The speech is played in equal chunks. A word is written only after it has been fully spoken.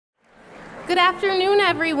Good afternoon,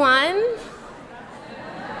 everyone.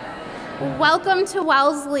 Welcome to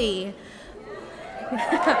Wellesley.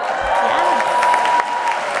 Yes.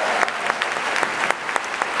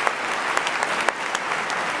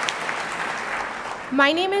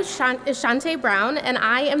 My name is Shanté Brown, and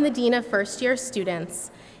I am the Dean of First-Year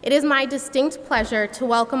Students. It is my distinct pleasure to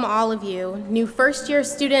welcome all of you, new first-year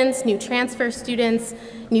students, new transfer students,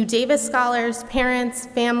 new Davis Scholars, parents,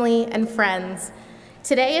 family, and friends.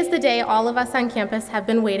 Today is the day all of us on campus have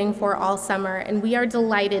been waiting for all summer, and we are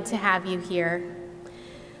delighted to have you here.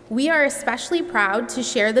 We are especially proud to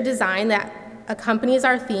share the design that accompanies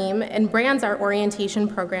our theme and brands our orientation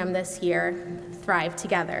program this year, Thrive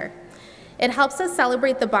Together. It helps us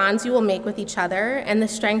celebrate the bonds you will make with each other and the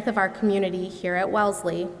strength of our community here at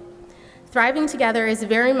Wellesley. Thriving Together is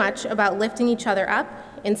very much about lifting each other up,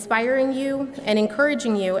 inspiring you, and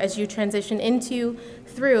encouraging you as you transition into,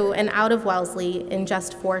 through, and out of Wellesley in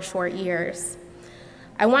just 4 short years.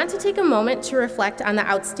 I want to take a moment to reflect on the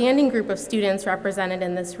outstanding group of students represented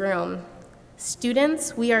in this room.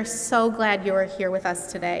 Students, we are so glad you are here with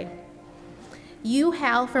us today. You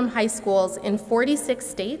hail from high schools in 46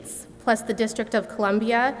 states, plus the District of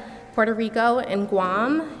Columbia, Puerto Rico, and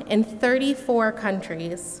Guam, in 34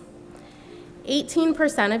 countries.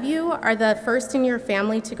 18% of you are the first in your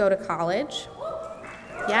family to go to college.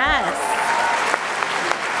 Yes.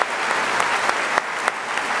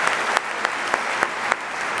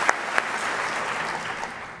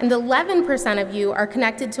 And 11% of you are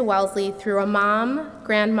connected to Wellesley through a mom,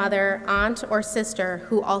 grandmother, aunt, or sister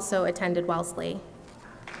who also attended Wellesley.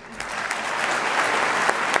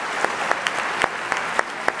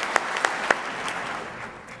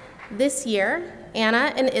 This year,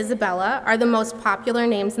 Anna and Isabella are the most popular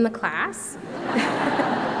names in the class,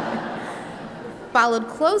 followed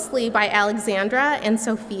closely by Alexandra and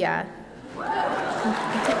Sophia.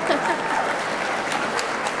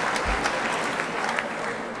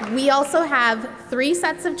 We also have 3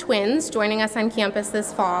 sets of twins joining us on campus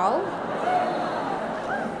this fall.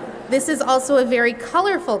 This is also a very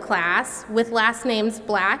colorful class with last names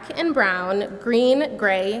Black and Brown, Green,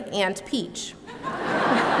 Gray, and Peach.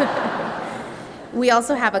 We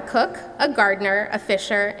also have a cook, a gardener, a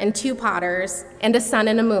fisher, and 2 potters, and a sun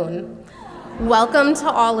and a moon. Welcome to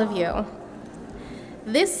all of you.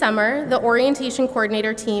 This summer, the orientation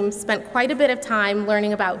coordinator team spent quite a bit of time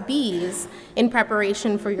learning about bees in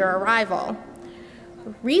preparation for your arrival.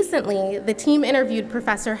 Recently, the team interviewed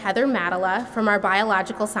Professor Heather Matala from our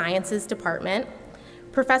Biological Sciences department.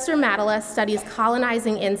 Professor Matala studies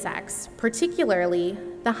colonizing insects, particularly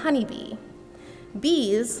the honeybee.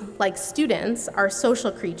 Bees, like students, are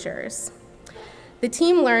social creatures. The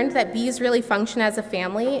team learned that bees really function as a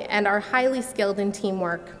family and are highly skilled in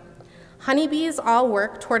teamwork. Honeybees all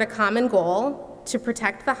work toward a common goal to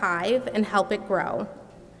protect the hive and help it grow.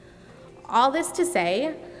 All this to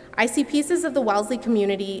say, I see pieces of the Wellesley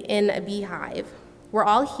community in a beehive. We're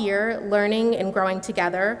all here learning and growing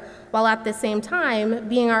together, while at the same time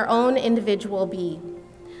being our own individual bee.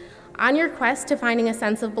 On your quest to finding a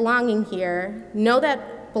sense of belonging here, know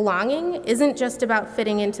that belonging isn't just about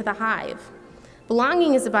fitting into the hive.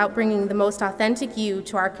 Belonging is about bringing the most authentic you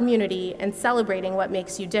to our community and celebrating what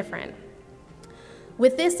makes you different.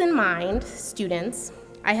 With this in mind, students,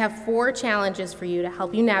 I have 4 challenges for you to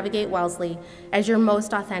help you navigate Wellesley as your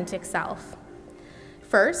most authentic self.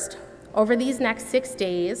 First, over these next 6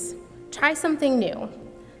 days, try something new.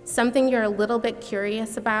 Something you're a little bit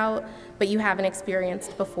curious about, but you haven't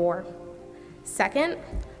experienced before. Second,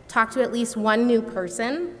 talk to at least 1 new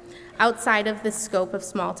person outside of the scope of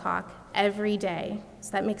small talk every day.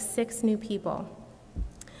 So that makes 6 new people.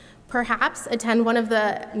 Perhaps attend one of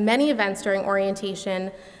the many events during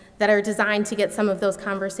orientation that are designed to get some of those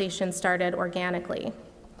conversations started organically.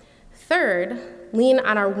 Third, lean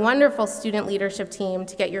on our wonderful student leadership team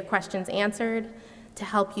to get your questions answered, to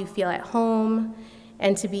help you feel at home,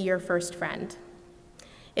 and to be your first friend.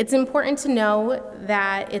 It's important to know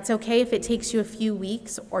that it's okay if it takes you a few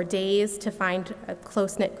weeks or days to find a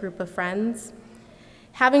close-knit group of friends.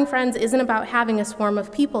 Having friends isn't about having a swarm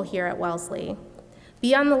of people here at Wellesley.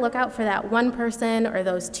 Be on the lookout for that 1 person or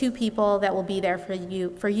those 2 people that will be there for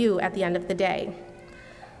you at the end of the day.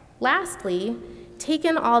 Lastly, take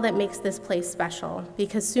in all that makes this place special,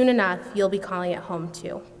 because soon enough, you'll be calling it home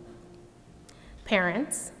too.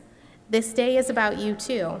 Parents, this day is about you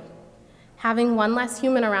too. Having 1 less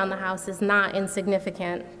human around the house is not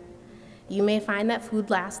insignificant. You may find that food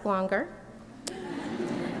lasts longer,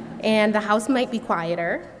 and the house might be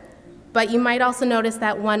quieter, but you might also notice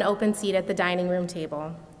that 1 open seat at the dining room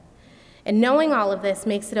table. And knowing all of this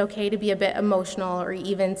makes it okay to be a bit emotional or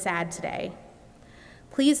even sad today.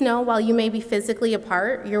 Please know while you may be physically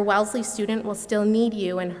apart, your Wellesley student will still need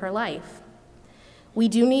you in her life. We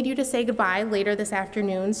do need you to say goodbye later this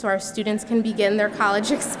afternoon so our students can begin their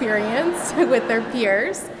college experience with their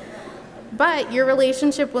peers, but your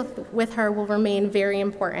relationship with her will remain very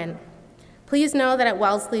important. Please know that at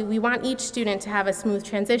Wellesley, we want each student to have a smooth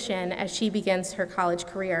transition as she begins her college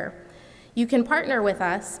career. You can partner with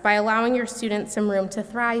us by allowing your student some room to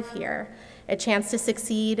thrive here, a chance to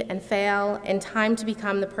succeed and fail, and time to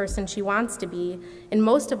become the person she wants to be, and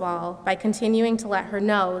most of all, by continuing to let her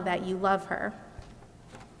know that you love her.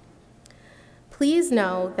 Please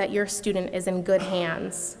know that your student is in good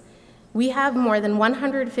hands. We have more than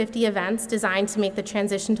 150 events designed to make the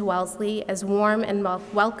transition to Wellesley as warm and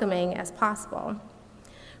welcoming as possible.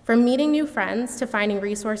 From meeting new friends to finding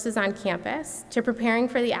resources on campus to preparing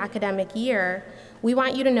for the academic year, we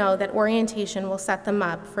want you to know that orientation will set them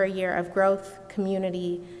up for a year of growth,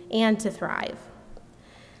 community, and to thrive.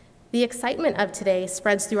 The excitement of today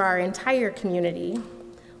spreads through our entire community.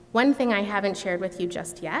 One thing I haven't shared with you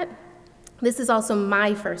just yet, this is also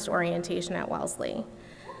my first orientation at Wellesley.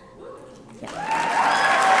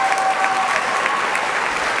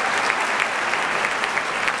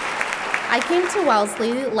 I came to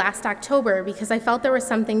Wellesley last October because I felt there was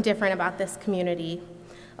something different about this community,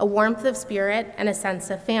 a warmth of spirit and a sense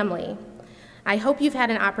of family. I hope you've had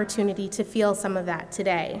an opportunity to feel some of that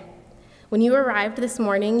today. When you arrived this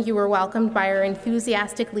morning, you were welcomed by our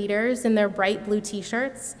enthusiastic leaders in their bright blue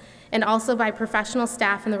t-shirts, and also by professional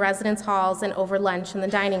staff in the residence halls and over lunch in the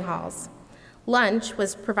dining halls. Lunch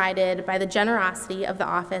was provided by the generosity of the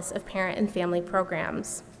Office of Parent and Family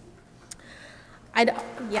Programs. I'd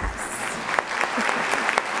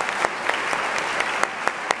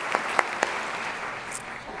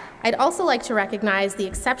also like to recognize the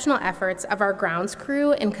exceptional efforts of our grounds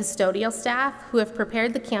crew and custodial staff who have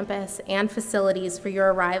prepared the campus and facilities for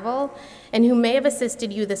your arrival and who may have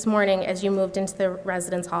assisted you this morning as you moved into the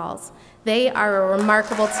residence halls. They are a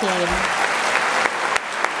remarkable team.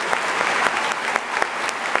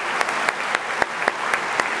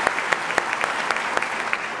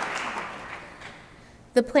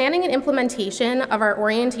 The planning and implementation of our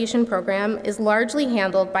orientation program is largely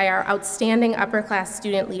handled by our outstanding upper-class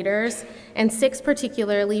student leaders, and 6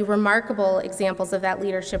 particularly remarkable examples of that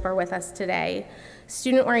leadership are with us today.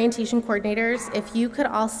 Student orientation coordinators, if you could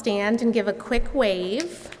all stand and give a quick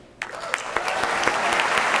wave.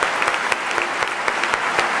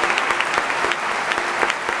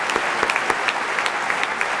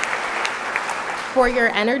 For your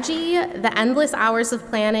energy, the endless hours of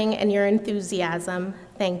planning, and your enthusiasm,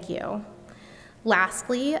 thank you.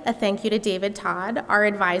 Lastly, a thank you to David Todd, our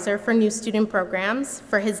advisor for new student programs,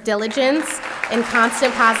 for his diligence and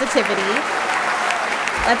constant positivity.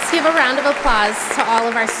 Let's give a round of applause to all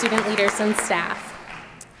of our student leaders and staff.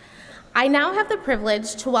 I now have the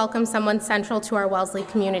privilege to welcome someone central to our Wellesley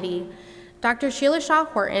community. Dr. Sheilah Shaw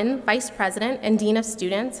Horton, Vice President and Dean of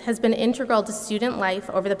Students, has been integral to student life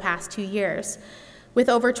over the past 2 years. With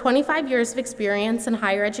over 25 years of experience in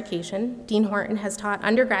higher education, Dean Horton has taught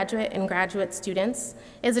undergraduate and graduate students,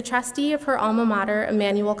 is a trustee of her alma mater,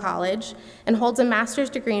 Emmanuel College, and holds a master's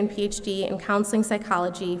degree and PhD in counseling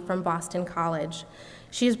psychology from Boston College.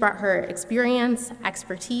 She has brought her experience,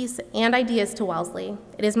 expertise, and ideas to Wellesley.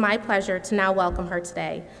 It is my pleasure to now welcome her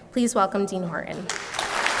today. Please welcome Dean Horton.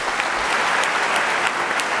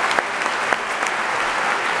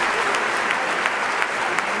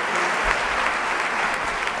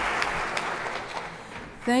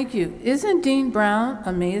 Thank you. Isn't Dean Brown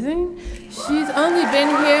amazing? She's only been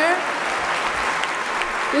here.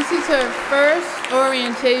 This is her first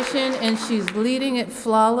orientation, and she's leading it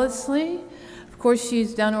flawlessly. Of course,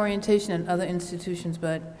 she's done orientation in other institutions,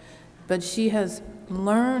 but she has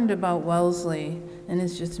learned about Wellesley and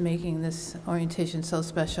is just making this orientation so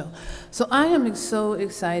special. So I am so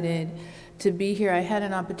excited to be here. I had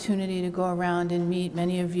an opportunity to go around and meet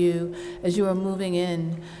many of you as you were moving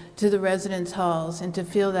in to the residence halls and to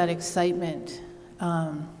feel that excitement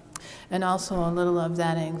and also a little of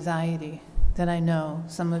that anxiety that I know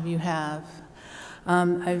some of you have.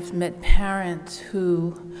 I've met parents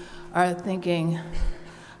who are thinking,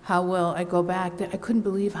 how will I go back? I couldn't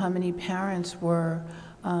believe how many parents were,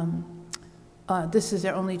 this is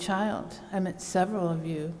their only child. I met several of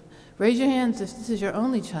you. Raise your hands if this is your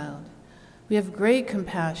only child. We have great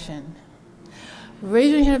compassion.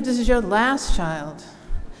 Raise your hand if this is your last child.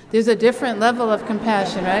 There's a different level of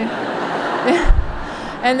compassion, right?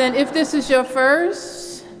 And then if this is your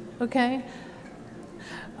first, okay?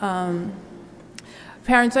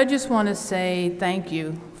 Parents, I just want to say thank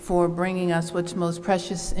you for bringing us what's most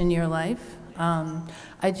precious in your life.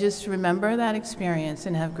 I just remember that experience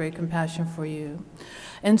and have great compassion for you.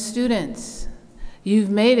 And students, you've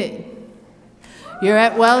made it. You're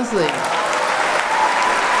at Wellesley.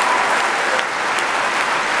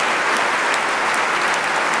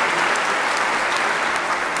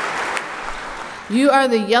 You are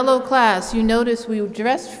the yellow class. You notice we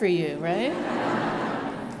dressed for you, right?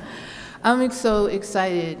 I'm so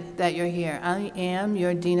excited that you're here. I am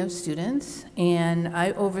your Dean of Students, and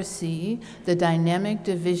I oversee the dynamic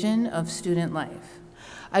division of student life.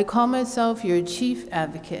 I call myself your chief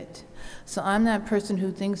advocate, so I'm that person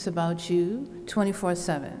who thinks about you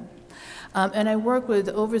 24/7. And I work with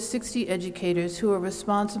over 60 educators who are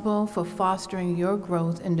responsible for fostering your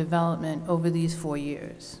growth and development over these 4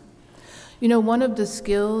 years. You know, one of the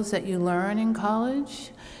skills that you learn in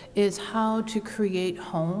college is how to create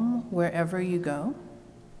home wherever you go.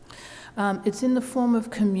 It's in the form of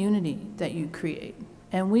community that you create.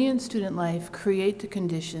 And we in student life create the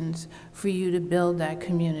conditions for you to build that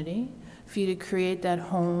community, for you to create that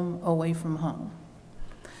home away from home.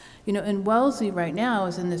 You know, and Wellesley right now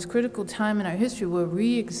is in this critical time in our history. We're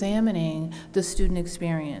re-examining the student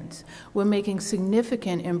experience. We're making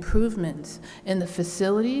significant improvements in the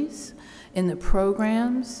facilities, in the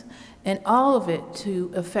programs, and all of it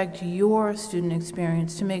to affect your student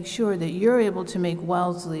experience, to make sure that you're able to make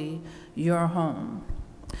Wellesley your home.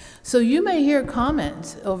 So you may hear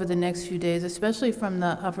comments over the next few days, especially from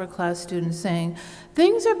the upper class students, saying,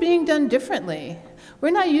 things are being done differently.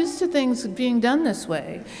 We're not used to things being done this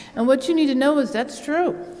way. And what you need to know is that's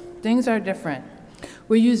true. Things are different.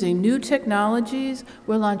 We're using new technologies,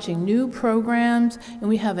 we're launching new programs, and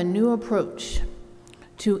we have a new approach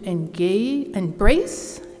to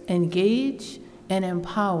embrace, engage, and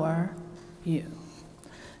empower you.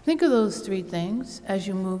 Think of those 3 things as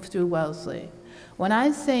you move through Wellesley. When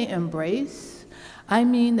I say embrace, I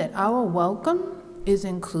mean that our welcome is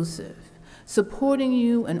inclusive, supporting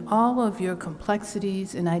you in all of your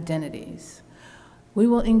complexities and identities. We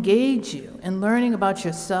will engage you in learning about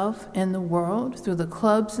yourself and the world through the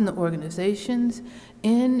clubs and the organizations,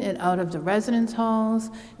 in and out of the residence halls,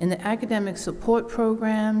 in the academic support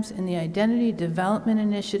programs, in the identity development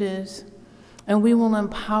initiatives. And we will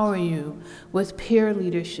empower you with peer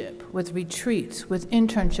leadership, with retreats, with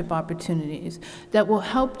internship opportunities that will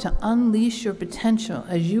help to unleash your potential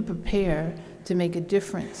as you prepare to make a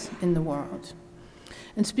difference in the world.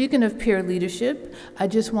 And speaking of peer leadership, I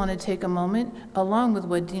just want to take a moment, along with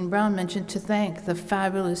what Dean Brown mentioned, to thank the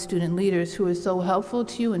fabulous student leaders who are so helpful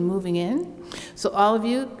to you in moving in. So all of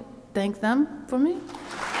you, thank them for me.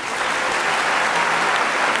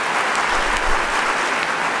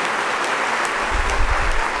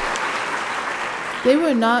 They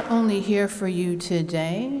were not only here for you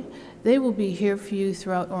today, they will be here for you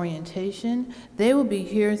throughout orientation. They will be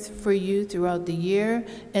here for you throughout the year.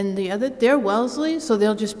 And they're Wellesley, so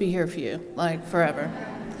they'll just be here for you, like forever.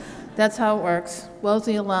 That's how it works.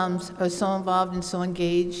 Wellesley alums are so involved and so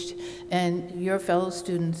engaged, and your fellow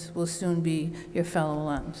students will soon be your fellow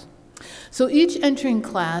alums. So each entering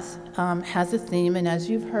class has a theme, and as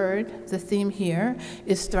you've heard, the theme here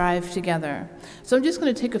is Thrive Together. So I'm just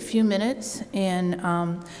going to take a few minutes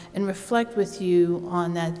and reflect with you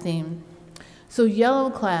on that theme. So yellow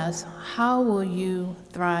class, how will you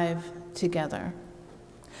thrive together?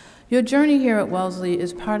 Your journey here at Wellesley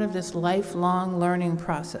is part of this lifelong learning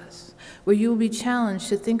process, where you will be challenged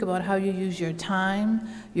to think about how you use your time,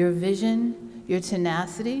 your vision, your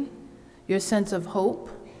tenacity, your sense of hope,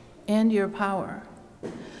 and your power.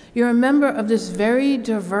 You're a member of this very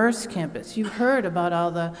diverse campus. You heard about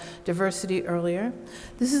all the diversity earlier.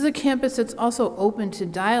 This is a campus that's also open to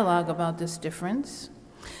dialogue about this difference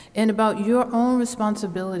and about your own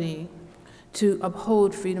responsibility to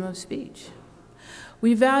uphold freedom of speech.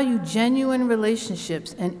 We value genuine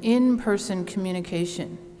relationships and in-person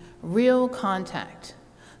communication, real contact.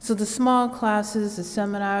 So the small classes, the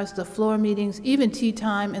seminars, the floor meetings, even tea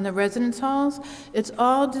time in the residence halls, it's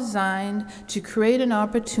all designed to create an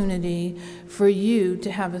opportunity for you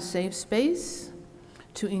to have a safe space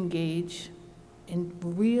to engage in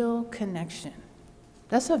real connection.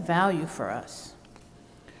 That's a value for us.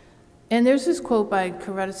 And there's this quote by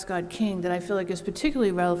Coretta Scott King that I feel like is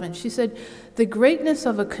particularly relevant. She said, "The greatness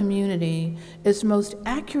of a community is most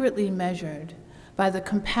accurately measured by the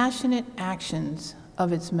compassionate actions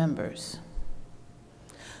of its members."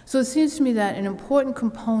 So it seems to me that an important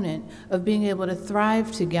component of being able to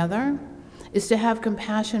thrive together is to have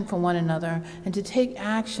compassion for one another and to take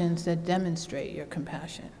actions that demonstrate your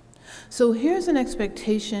compassion. So here's an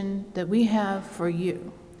expectation that we have for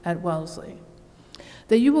you at Wellesley,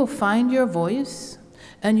 that you will find your voice,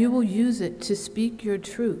 and you will use it to speak your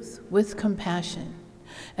truth with compassion,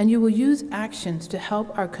 and you will use actions to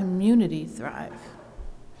help our community thrive.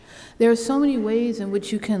 There are so many ways in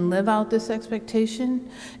which you can live out this expectation.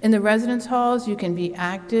 In the residence halls, you can be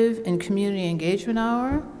active in community engagement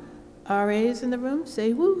hour. RAs in the room,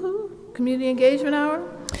 say woo-hoo, community engagement hour.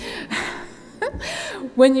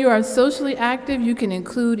 When you are socially active, you can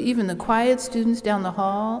include even the quiet students down the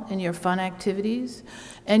hall in your fun activities,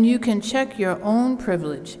 and you can check your own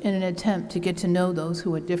privilege in an attempt to get to know those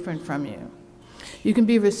who are different from you. You can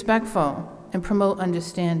be respectful and promote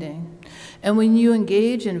understanding. And when you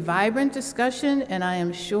engage in vibrant discussion, and I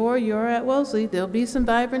am sure you're at Wellesley, there'll be some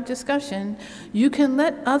vibrant discussion, you can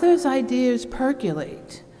let others' ideas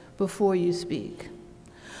percolate before you speak.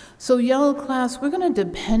 So Yellow class, we're going to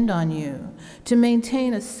depend on you to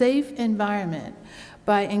maintain a safe environment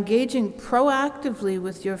by engaging proactively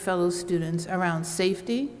with your fellow students around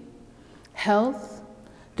safety, health,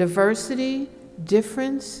 diversity,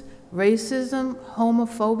 difference, racism,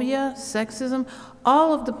 homophobia, sexism,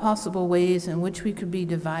 all of the possible ways in which we could be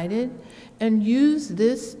divided, and use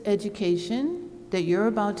this education that you're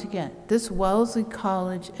about to get, this Wellesley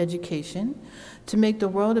College education, to make the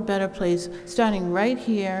world a better place, starting right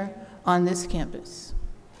here on this campus.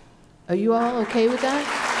 Are you all okay with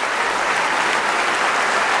that?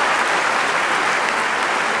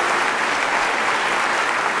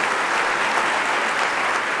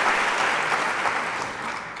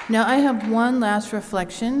 Now, I have one last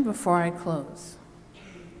reflection before I close.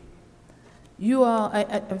 You all, I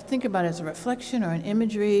think about it as a reflection or an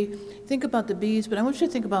imagery. Think about the bees, but I want you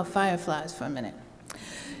to think about fireflies for a minute.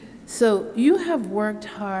 So you have worked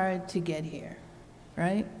hard to get here,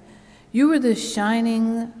 right? You were the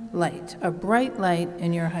shining light, a bright light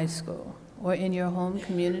in your high school or in your home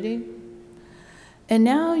community. And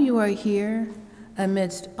now you are here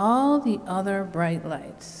amidst all the other bright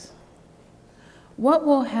lights. What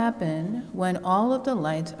will happen when all of the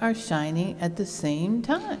lights are shining at the same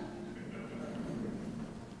time?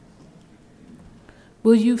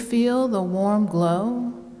 Will you feel the warm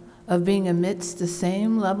glow of being amidst the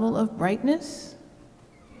same level of brightness?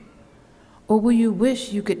 Or will you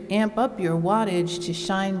wish you could amp up your wattage to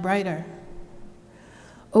shine brighter?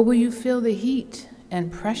 Or will you feel the heat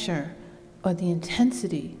and pressure or the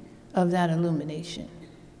intensity of that illumination?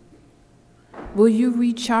 Will you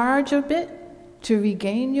recharge a bit to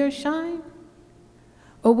regain your shine?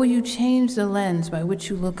 Or will you change the lens by which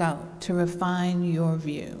you look out to refine your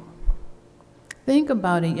view? Think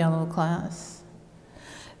about it, Yellow class.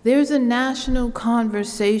 There's a national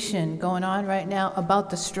conversation going on right now about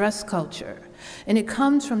the stress culture, and it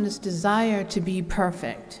comes from this desire to be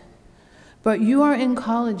perfect. But you are in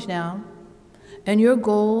college now, and your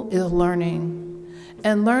goal is learning,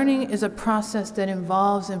 and learning is a process that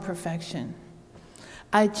involves imperfection.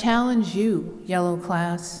 I challenge you, Yellow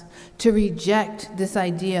class, to reject this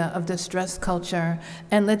idea of the stress culture,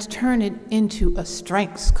 and let's turn it into a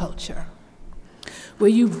strengths culture, where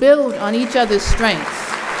you build on each other's strengths.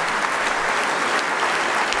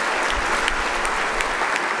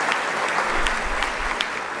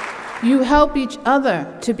 You help each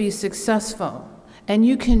other to be successful, and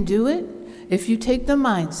you can do it if you take the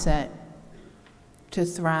mindset to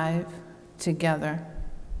thrive together.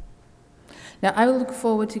 Now, I look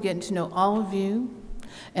forward to getting to know all of you,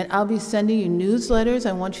 and I'll be sending you newsletters.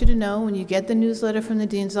 I want you to know when you get the newsletter from the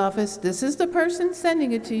dean's office, this is the person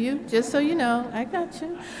sending it to you, just so you know. I got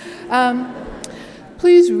you.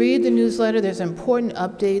 Please read the newsletter. There's important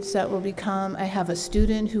updates that will become. I have a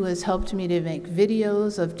student who has helped me to make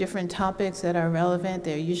videos of different topics that are relevant.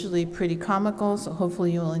 They're usually pretty comical, so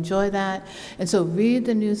hopefully you will enjoy that. And so read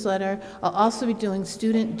the newsletter. I'll also be doing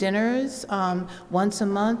student dinners once a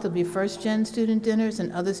month. There'll be first-gen student dinners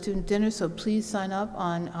and other student dinners, so please sign up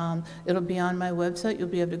on, it'll be on my website. You'll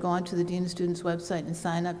be able to go onto the Dean of Students website and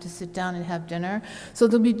sign up to sit down and have dinner. So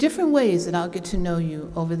there'll be different ways that I'll get to know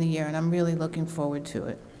you over the year, and I'm really looking forward to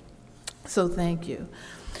it. So thank you.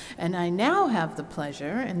 And I now have the pleasure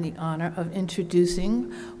and the honor of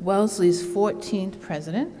introducing Wellesley's 14th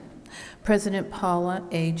president, President Paula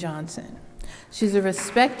A. Johnson. She's a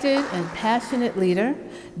respected and passionate leader,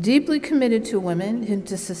 deeply committed to women and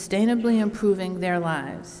to sustainably improving their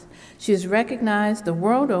lives. She is recognized the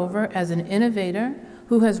world over as an innovator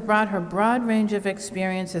who has brought her broad range of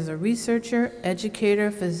experience as a researcher,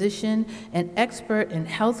 educator, physician, and expert in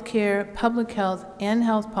healthcare, public health, and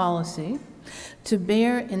health policy to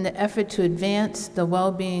bear in the effort to advance the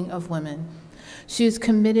well-being of women. She is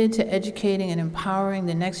committed to educating and empowering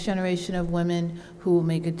the next generation of women who will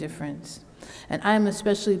make a difference. And I am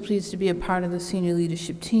especially pleased to be a part of the senior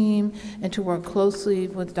leadership team and to work closely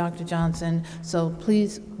with Dr. Johnson. So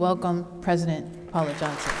please welcome President Paula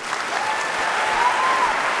Johnson.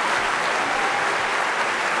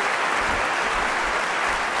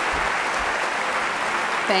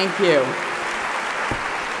 Thank you.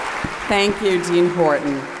 Thank you, Dean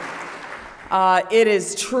Horton. It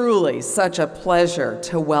is truly such a pleasure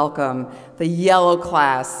to welcome the Yellow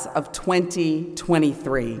Class of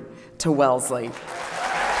 2023 to Wellesley.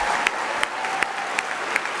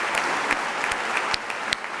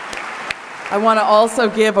 I want to also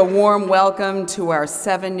give a warm welcome to our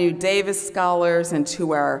 7 new Davis Scholars and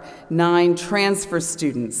to our 9 transfer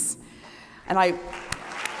students. And I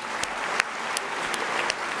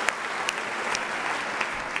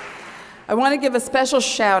want to give a special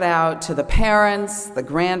shout out to the parents, the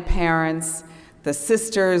grandparents, the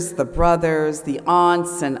sisters, the brothers, the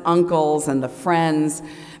aunts and uncles, and the friends,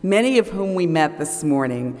 many of whom we met this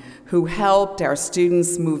morning, who helped our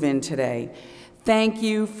students move in today. Thank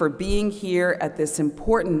you for being here at this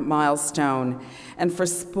important milestone and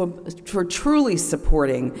for truly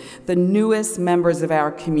supporting the newest members of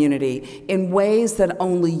our community in ways that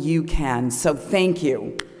only you can. So thank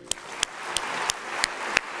you.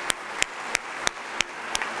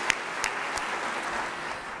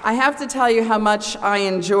 I have to tell you how much I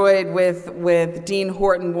enjoyed with Dean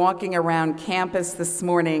Horton walking around campus this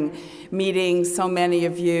morning, meeting so many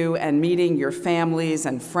of you and meeting your families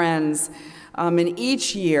and friends. And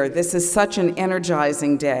each year, this is such an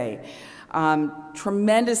energizing day.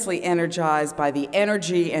 Tremendously energized by the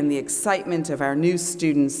energy and the excitement of our new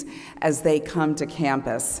students as they come to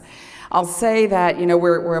campus. I'll say that, you know,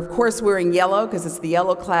 we're of course wearing yellow because it's the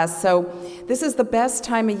yellow class, so this is the best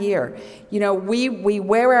time of year. You know, we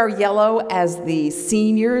wear our yellow as the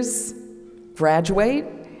seniors graduate,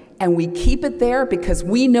 and we keep it there because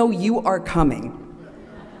we know you are coming.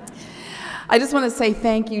 I just want to say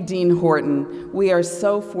thank you, Dean Horton. We are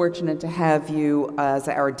so fortunate to have you as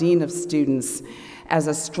our Dean of Students, as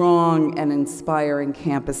a strong and inspiring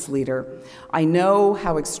campus leader. I know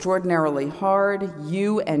how extraordinarily hard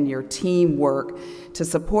you and your team work to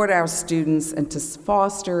support our students and to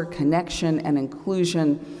foster connection and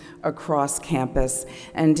inclusion across campus.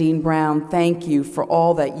 And Dean Brown, thank you for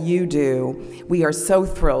all that you do. We are so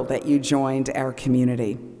thrilled that you joined our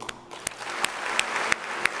community.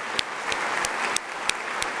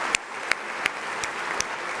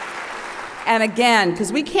 And again,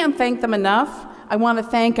 because we can't thank them enough, I want to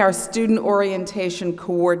thank our student orientation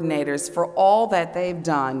coordinators for all that they've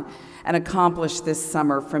done and accomplished this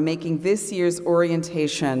summer for making this year's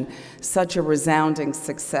orientation such a resounding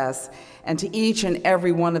success, and to each and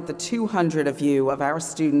every one of the 200 of you, of our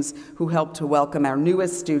students who helped to welcome our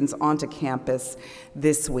newest students onto campus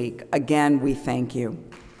this week. Again, we thank you.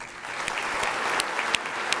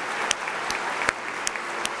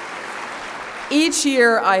 Each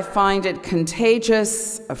year, I find it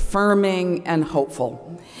contagious, affirming, and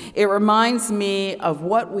hopeful. It reminds me of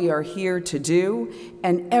what we are here to do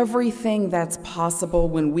and everything that's possible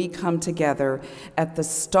when we come together at the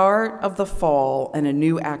start of the fall in a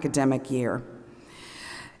new academic year.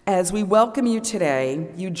 As we welcome you today,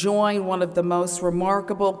 you join one of the most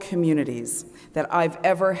remarkable communities that I've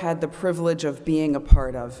ever had the privilege of being a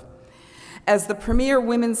part of. As the premier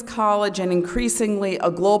women's college and increasingly a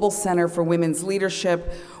global center for women's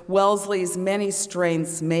leadership, Wellesley's many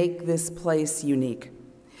strengths make this place unique.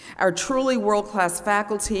 Our truly world-class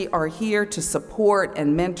faculty are here to support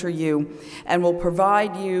and mentor you and will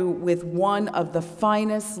provide you with one of the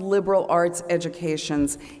finest liberal arts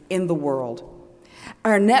educations in the world.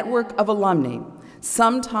 Our network of alumni,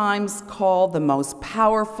 sometimes called the most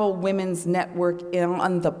powerful women's network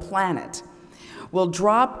on the planet, will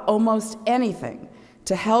drop almost anything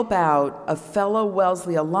to help out a fellow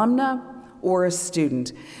Wellesley alumna or a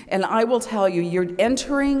student. And I will tell you, you're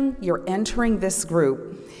entering this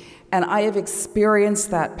group, and I have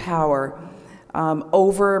experienced that power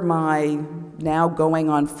over my now going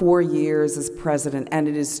on 4 years as president, and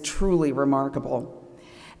it is truly remarkable.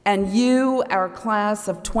 And you, our class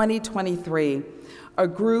of 2023, a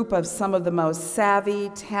group of some of the most savvy,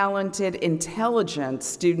 talented, intelligent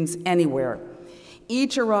students anywhere,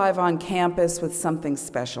 each arrive on campus with something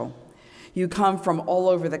special. You come from all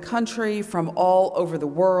over the country, from all over the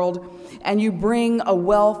world, and you bring a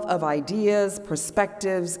wealth of ideas,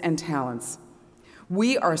 perspectives, and talents.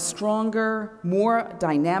 We are a stronger, more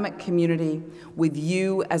dynamic community with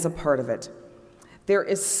you as a part of it. There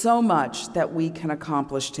is so much that we can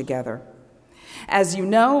accomplish together. As you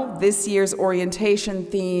know, this year's orientation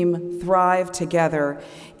theme, Thrive Together,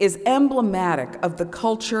 is emblematic of the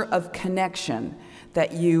culture of connection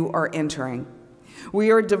that you are entering.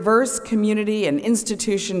 We are a diverse community and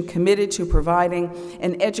institution committed to providing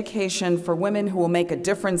an education for women who will make a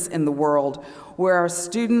difference in the world, where our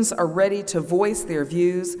students are ready to voice their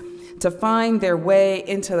views, to find their way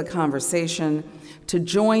into the conversation, to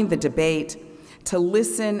join the debate, to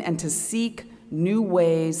listen and to seek new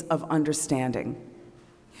ways of understanding.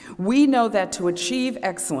 We know that to achieve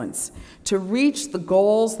excellence, to reach the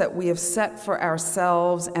goals that we have set for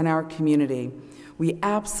ourselves and our community, we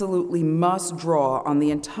absolutely must draw on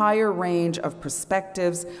the entire range of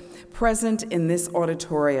perspectives present in this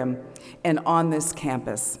auditorium and on this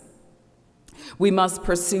campus. We must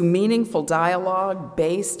pursue meaningful dialogue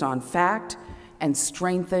based on fact and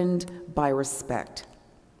strengthened by respect.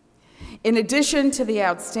 In addition to the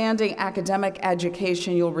outstanding academic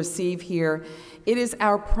education you'll receive here, it is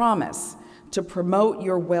our promise to promote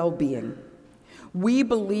your well-being. We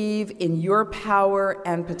believe in your power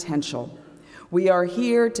and potential. We are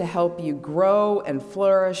here to help you grow and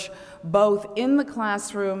flourish, both in the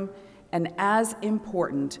classroom and, as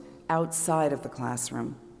important, outside of the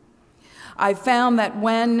classroom. I've found that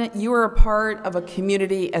when you are a part of a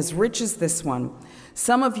community as rich as this one,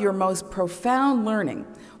 some of your most profound learning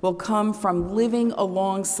will come from living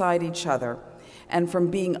alongside each other and from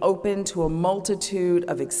being open to a multitude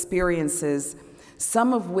of experiences,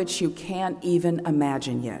 some of which you can't even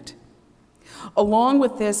imagine yet. Along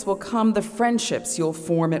with this will come the friendships you'll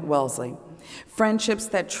form at Wellesley, friendships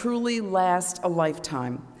that truly last a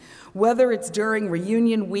lifetime. Whether it's during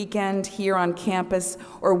reunion weekend here on campus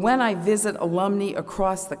or when I visit alumni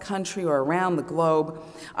across the country or around the globe,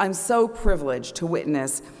 I'm so privileged to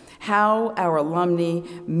witness how our alumni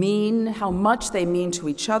how much they mean to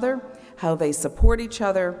each other, how they support each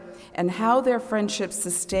other, and how their friendships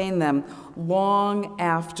sustain them long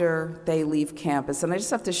after they leave campus. And I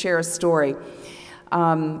just have to share a story.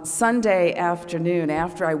 Sunday afternoon,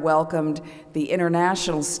 after I welcomed the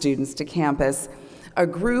international students to campus, a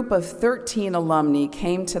group of 13 alumni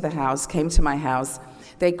came to my house.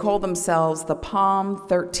 They call themselves the Palm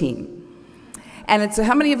 13. And it's,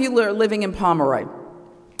 how many of you are living in Pomeroy?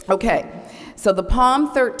 Okay, so the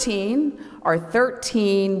Palm 13 are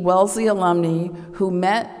 13 Wellesley alumni who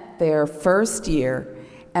met their first year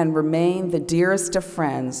and remained the dearest of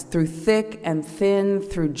friends through thick and thin,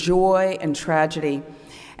 through joy and tragedy.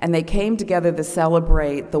 And they came together to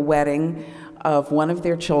celebrate the wedding of one of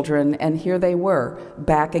their children, and here they were,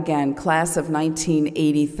 back again, class of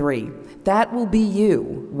 1983. That will be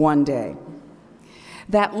you one day.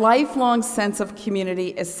 That lifelong sense of community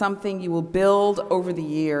is something you will build over the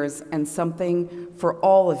years and something for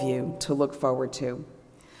all of you to look forward to.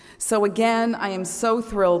 So again, I am so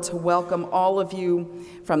thrilled to welcome all of you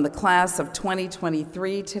from the class of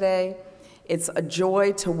 2023 today. It's a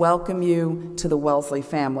joy to welcome you to the Wellesley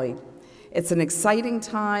family. It's an exciting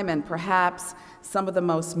time and perhaps some of the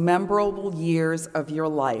most memorable years of your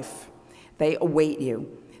life. They await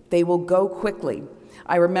you. They will go quickly.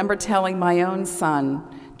 I remember telling my own son,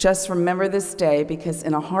 just remember this day because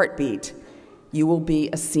in a heartbeat, you will be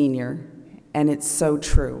a senior. And it's so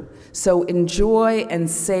true. So enjoy and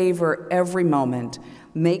savor every moment.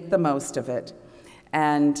 Make the most of it.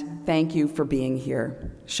 And thank you for being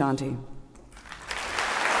here. Shanté.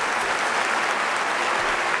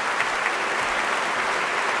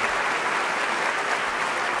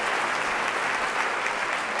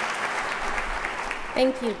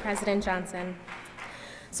 Thank you, President Johnson.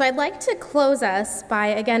 So I'd like to close us by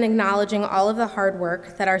again acknowledging all of the hard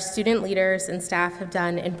work that our student leaders and staff have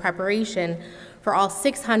done in preparation for all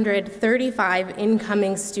 635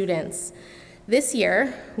 incoming students. This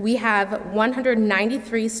year, we have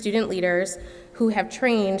 193 student leaders who have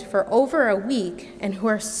trained for over a week and who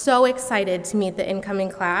are so excited to meet the incoming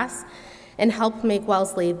class and help make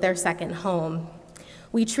Wellesley their second home.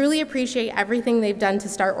 We truly appreciate everything they've done to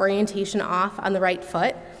start orientation off on the right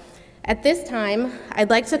foot. At this time, I'd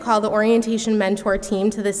like to call the orientation mentor team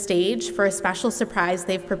to the stage for a special surprise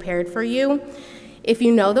they've prepared for you. If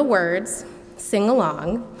you know the words, sing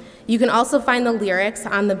along. You can also find the lyrics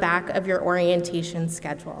on the back of your orientation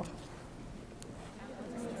schedule.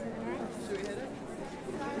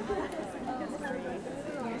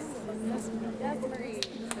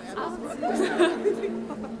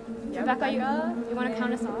 Rebecca, you want to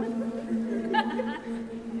count us off?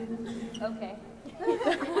 Okay. Okay,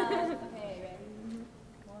 ready?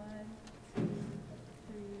 1, 2,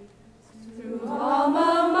 3. Through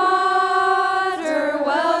alma mater,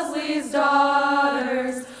 Wellesley's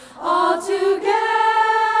daughters, all together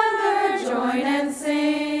join and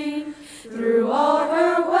sing. Through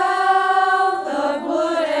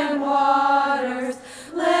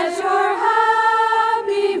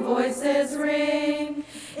ring.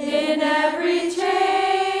 In every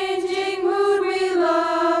changing mood we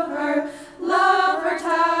love her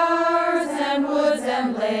towers and woods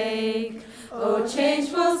and lake. Oh,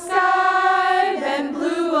 changeful sky, bend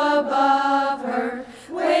blue above her.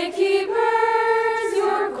 Wake, ye birds,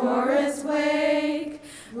 your chorus wake.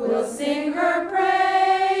 We'll sing her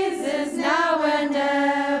praises now and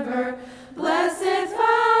ever. Blessed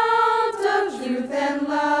fount of youth and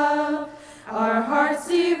love, our heart's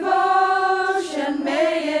devotion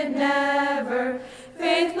may it never,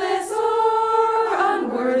 faithless or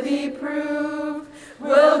unworthy prove.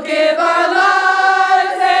 We'll give our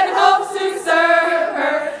lives and hopes to serve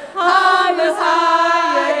her, harmless,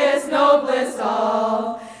 highest, noblest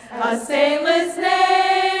all, a saint